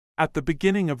At the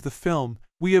beginning of the film,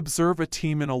 we observe a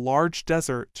team in a large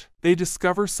desert. They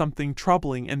discover something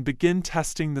troubling and begin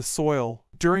testing the soil.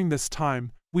 During this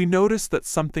time, we notice that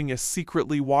something is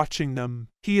secretly watching them.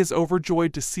 He is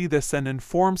overjoyed to see this and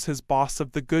informs his boss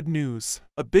of the good news.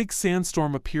 A big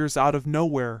sandstorm appears out of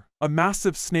nowhere. A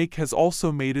massive snake has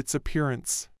also made its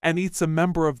appearance and eats a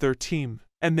member of their team,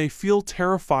 and they feel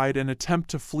terrified and attempt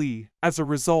to flee. As a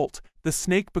result, the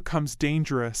snake becomes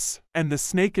dangerous, and the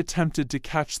snake attempted to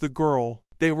catch the girl.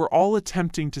 They were all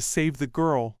attempting to save the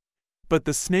girl, but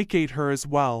the snake ate her as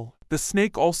well. The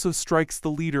snake also strikes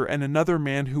the leader and another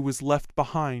man who was left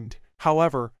behind.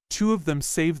 However, two of them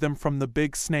save them from the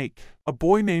big snake. A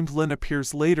boy named Lin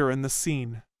appears later in the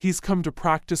scene. He's come to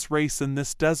practice race in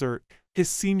this desert. His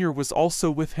senior was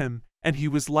also with him, and he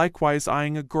was likewise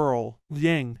eyeing a girl.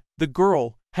 Liang, the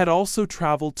girl, had also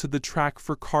traveled to the track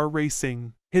for car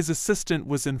racing. His assistant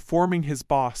was informing his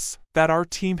boss that our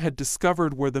team had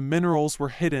discovered where the minerals were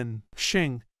hidden.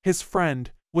 Xiong, his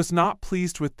friend, was not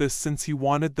pleased with this since he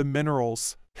wanted the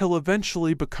minerals. He'll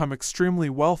eventually become extremely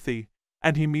wealthy,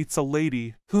 and he meets a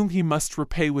lady whom he must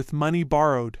repay with money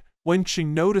borrowed. When Xiong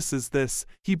notices this,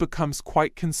 he becomes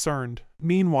quite concerned.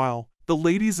 Meanwhile, the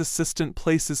lady's assistant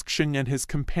places Xiong and his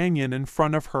companion in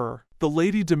front of her. The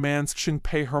lady demands Xiong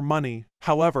pay her money.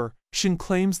 However, Xiong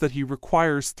claims that he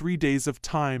requires 3 days of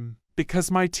time.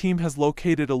 Because my team has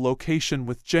located a location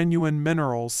with genuine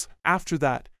minerals, after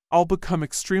that, I'll become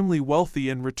extremely wealthy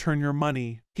and return your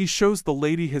money. He shows the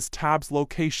lady his tab's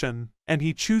location, and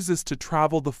he chooses to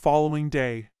travel the following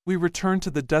day. We return to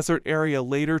the desert area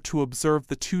later to observe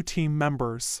the two team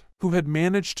members, who had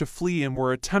managed to flee and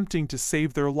were attempting to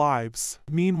save their lives.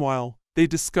 Meanwhile, they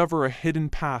discover a hidden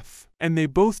path, and they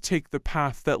both take the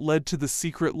path that led to the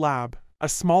secret lab. A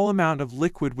small amount of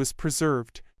liquid was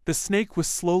preserved. The snake was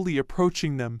slowly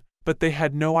approaching them, but they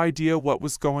had no idea what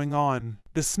was going on.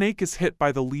 The snake is hit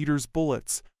by the leader's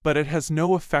bullets, but it has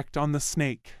no effect on the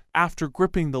snake. After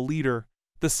gripping the leader,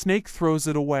 the snake throws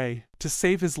it away. To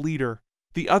save his leader,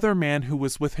 the other man who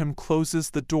was with him closes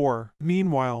the door.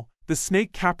 Meanwhile, the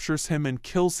snake captures him and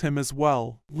kills him as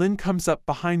well. Lin comes up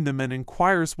behind them and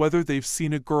inquires whether they've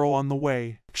seen a girl on the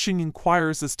way. Xiong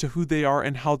inquires as to who they are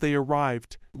and how they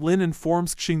arrived. Lin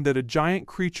informs Xiong that a giant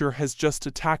creature has just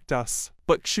attacked us,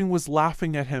 but Xiong was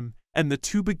laughing at him, and the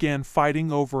two began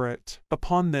fighting over it.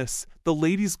 Upon this, the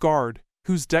lady's guard,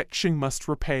 whose debt Xiong must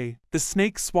repay. The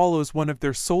snake swallows one of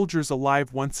their soldiers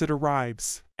alive once it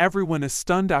arrives. Everyone is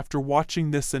stunned after watching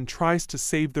this and tries to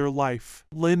save their life.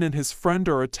 Lin and his friend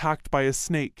are attacked by a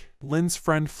snake. Lin's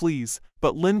friend flees,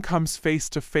 but Lin comes face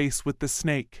to face with the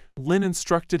snake. Lin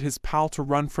instructed his pal to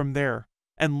run from there,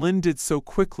 and Lin did so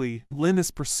quickly. Lin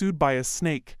is pursued by a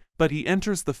snake, but he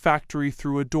enters the factory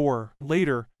through a door.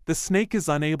 Later, the snake is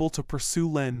unable to pursue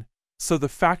Lin, so the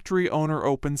factory owner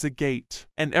opens a gate,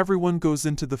 and everyone goes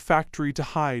into the factory to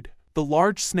hide. The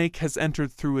large snake has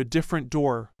entered through a different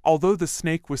door. Although the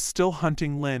snake was still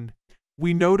hunting Lin,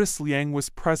 we notice Liang was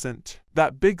present.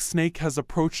 That big snake has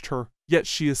approached her, yet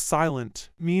she is silent.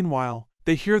 Meanwhile,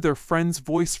 they hear their friend's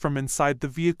voice from inside the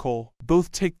vehicle.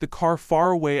 Both take the car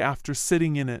far away after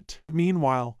sitting in it.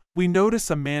 Meanwhile, we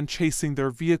notice a man chasing their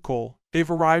vehicle.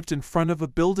 They've arrived in front of a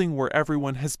building where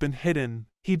everyone has been hidden.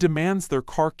 He demands their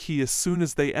car key as soon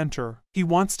as they enter. He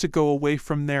wants to go away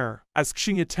from there, as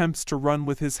Xiong attempts to run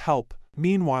with his help.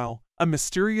 Meanwhile, a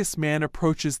mysterious man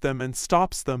approaches them and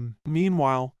stops them.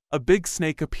 Meanwhile, a big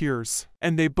snake appears,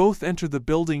 and they both enter the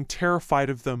building terrified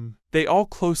of them. They all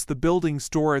close the building's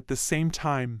door at the same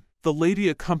time. The lady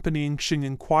accompanying Xiong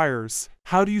inquires,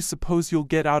 "How do you suppose you'll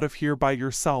get out of here by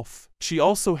yourself?" She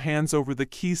also hands over the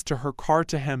keys to her car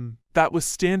to him, that was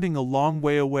standing a long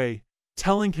way away,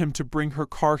 telling him to bring her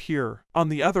car here. On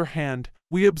the other hand,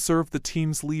 we observe the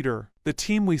team's leader. The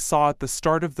team we saw at the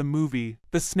start of the movie,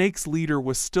 the snake's leader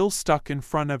was still stuck in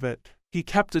front of it. He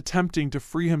kept attempting to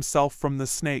free himself from the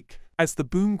snake. As the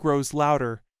boom grows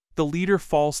louder, the leader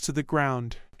falls to the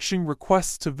ground. Xiong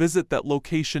requests to visit that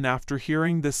location after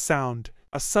hearing this sound.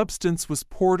 A substance was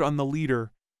poured on the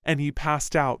leader, and he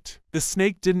passed out. The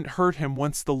snake didn't hurt him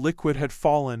once the liquid had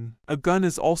fallen. A gun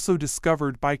is also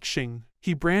discovered by Xiong.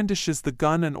 He brandishes the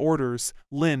gun and orders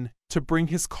Lin to bring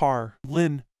his car.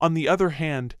 Lin, on the other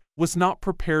hand, was not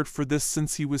prepared for this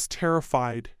since he was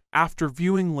terrified. After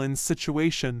viewing Lin's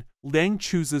situation, Liang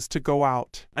chooses to go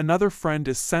out. Another friend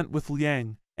is sent with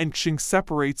Liang, and Xiong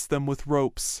separates them with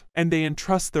ropes, and they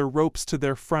entrust their ropes to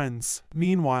their friends.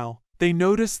 Meanwhile, they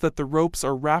notice that the ropes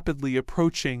are rapidly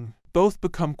approaching. Both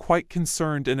become quite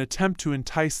concerned and attempt to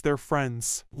entice their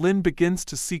friends. Lin begins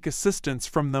to seek assistance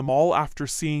from them all after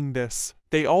seeing this.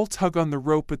 They all tug on the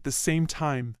rope at the same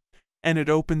time, and it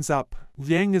opens up.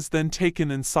 Liang is then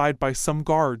taken inside by some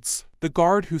guards. The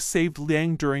guard who saved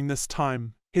Liang during this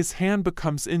time, his hand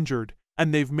becomes injured,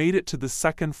 and they've made it to the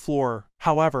second floor.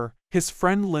 However, his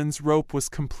friend Lin's rope was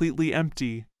completely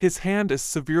empty. His hand is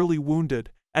severely wounded,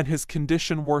 and his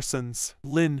condition worsens.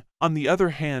 Lin, on the other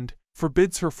hand,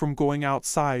 forbids her from going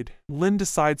outside. Lin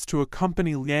decides to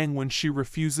accompany Liang when she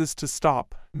refuses to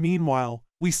stop. Meanwhile,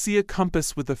 we see a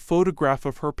compass with a photograph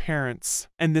of her parents,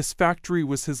 and this factory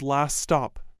was his last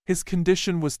stop. His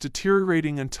condition was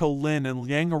deteriorating until Lin and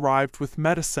Liang arrived with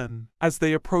medicine. As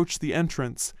they approach the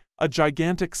entrance, a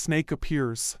gigantic snake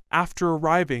appears. After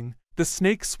arriving, the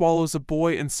snake swallows a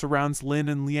boy and surrounds Lin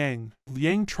and Liang.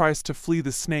 Liang tries to flee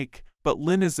the snake, but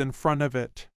Lin is in front of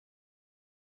it.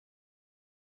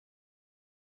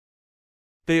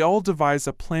 They all devise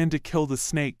a plan to kill the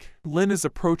snake. Lin is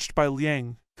approached by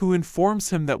Liang, who informs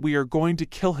him that we are going to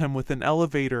kill him with an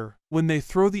elevator. When they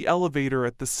throw the elevator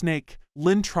at the snake,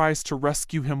 Lin tries to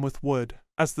rescue him with wood.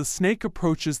 As the snake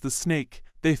approaches the snake,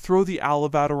 they throw the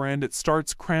elevator and it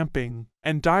starts cramping,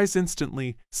 and dies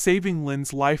instantly, saving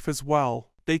Lin's life as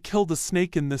well. They kill the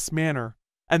snake in this manner,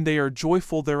 and they are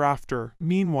joyful thereafter.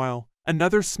 Meanwhile,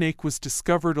 another snake was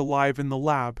discovered alive in the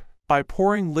lab. By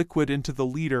pouring liquid into the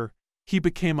leader, he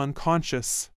became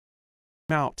unconscious.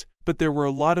 But there were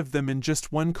a lot of them in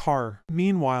just one car.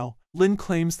 Meanwhile, Lin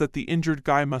claims that the injured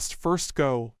guy must first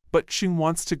go, but Xiong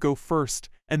wants to go first,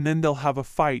 and then they'll have a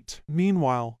fight.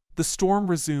 Meanwhile, the storm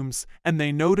resumes, and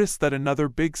they notice that another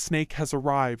big snake has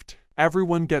arrived.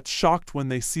 Everyone gets shocked when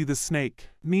they see the snake.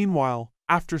 Meanwhile,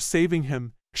 after saving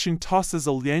him, Xiong tosses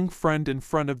a Liang friend in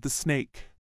front of the snake.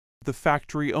 The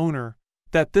factory owner,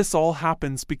 that this all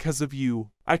happens because of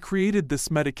you. I created this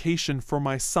medication for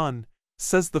my son,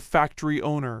 says the factory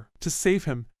owner. To save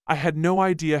him, I had no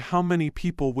idea how many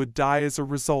people would die as a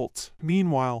result.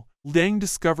 Meanwhile, Liang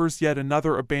discovers yet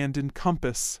another abandoned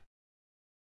compass.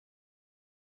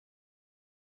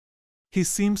 He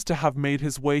seems to have made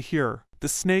his way here. The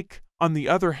snake, on the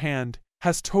other hand,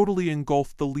 has totally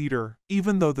engulfed the leader.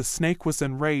 Even though the snake was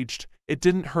enraged, it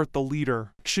didn't hurt the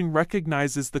leader. Xiong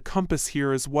recognizes the compass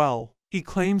here as well. He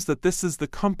claims that this is the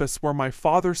compass where my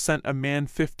father sent a man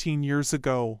 15 years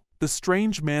ago. The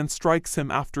strange man strikes him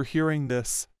after hearing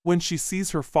this. When she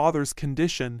sees her father's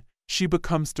condition, she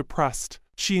becomes depressed.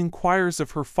 She inquires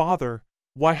of her father,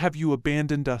 "Why have you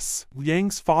abandoned us?"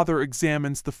 Liang's father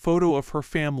examines the photo of her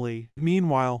family.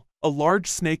 Meanwhile, a large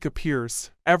snake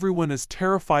appears. Everyone is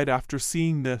terrified after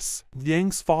seeing this.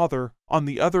 Liang's father, on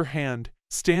the other hand,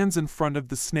 stands in front of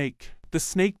the snake. The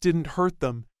snake didn't hurt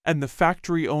them, and the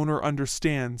factory owner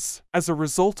understands. As a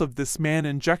result of this man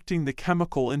injecting the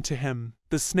chemical into him,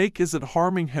 the snake isn't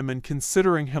harming him and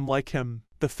considering him like him.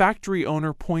 The factory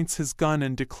owner points his gun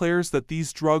and declares that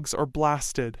these drugs are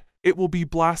blasted. It will be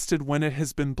blasted when it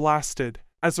has been blasted.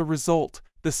 As a result,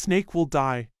 the snake will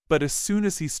die, but as soon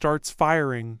as he starts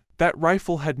firing, that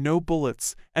rifle had no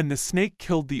bullets, and the snake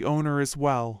killed the owner as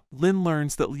well. Lin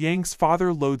learns that Liang's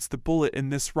father loads the bullet in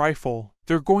this rifle.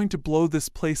 They're going to blow this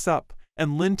place up,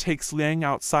 and Lin takes Liang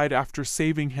outside after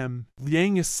saving him.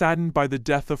 Liang is saddened by the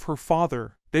death of her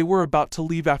father. They were about to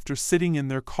leave after sitting in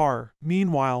their car.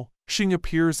 Meanwhile, Xiong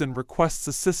appears and requests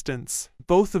assistance.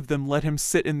 Both of them let him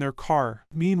sit in their car.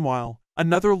 Meanwhile,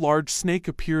 another large snake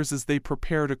appears as they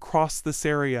prepare to cross this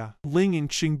area. Lin and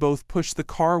Xiong both push the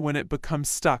car when it becomes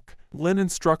stuck. Lin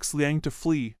instructs Liang to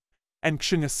flee, and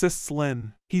Xiong assists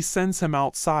Lin. He sends him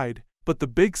outside, but the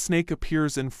big snake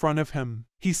appears in front of him.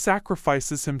 He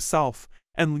sacrifices himself,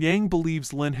 and Liang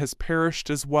believes Lin has perished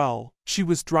as well. She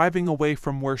was driving away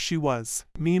from where she was.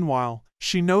 Meanwhile,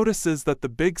 she notices that the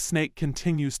big snake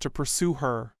continues to pursue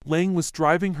her. Liang was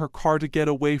driving her car to get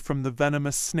away from the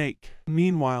venomous snake.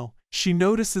 Meanwhile, she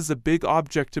notices a big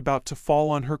object about to fall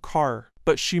on her car,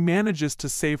 but she manages to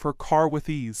save her car with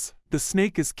ease. The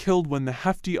snake is killed when the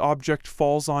hefty object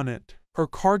falls on it. Her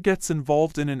car gets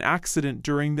involved in an accident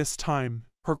during this time.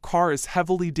 Her car is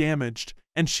heavily damaged,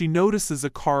 and she notices a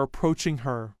car approaching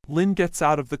her. Lin gets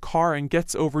out of the car and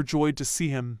gets overjoyed to see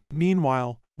him.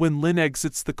 Meanwhile, when Lin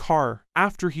exits the car,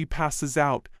 after he passes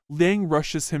out, Liang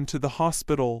rushes him to the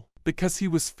hospital, because he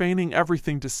was feigning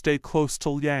everything to stay close to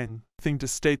Liang.